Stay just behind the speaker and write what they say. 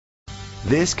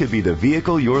This could be the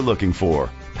vehicle you're looking for.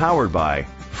 Powered by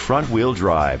front-wheel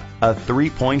drive, a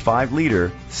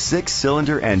 3.5-liter,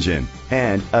 6-cylinder engine,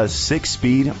 and a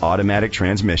 6-speed automatic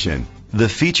transmission. The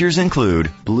features include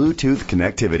Bluetooth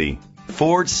connectivity,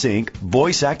 Ford Sync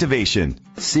voice activation,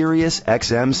 Sirius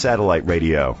XM satellite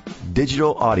radio,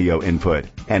 digital audio input,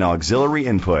 and auxiliary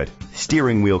input,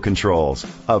 steering wheel controls,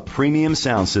 a premium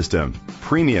sound system,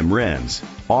 premium rims,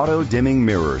 auto-dimming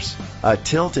mirrors, a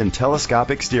tilt and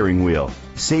telescopic steering wheel.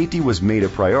 Safety was made a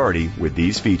priority with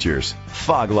these features: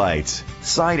 fog lights,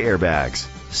 side airbags,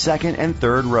 second and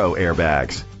third row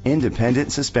airbags,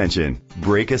 independent suspension,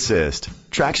 brake assist,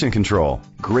 traction control.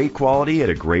 Great quality at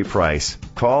a great price.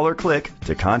 Call or click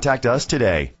to contact us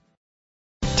today.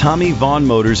 Tommie Vaughn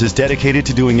Motors is dedicated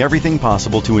to doing everything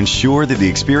possible to ensure that the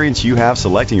experience you have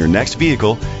selecting your next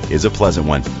vehicle is a pleasant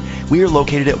one. We are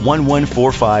located at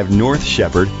 1145 North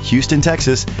Shepherd, Houston,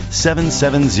 Texas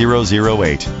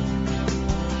 77008.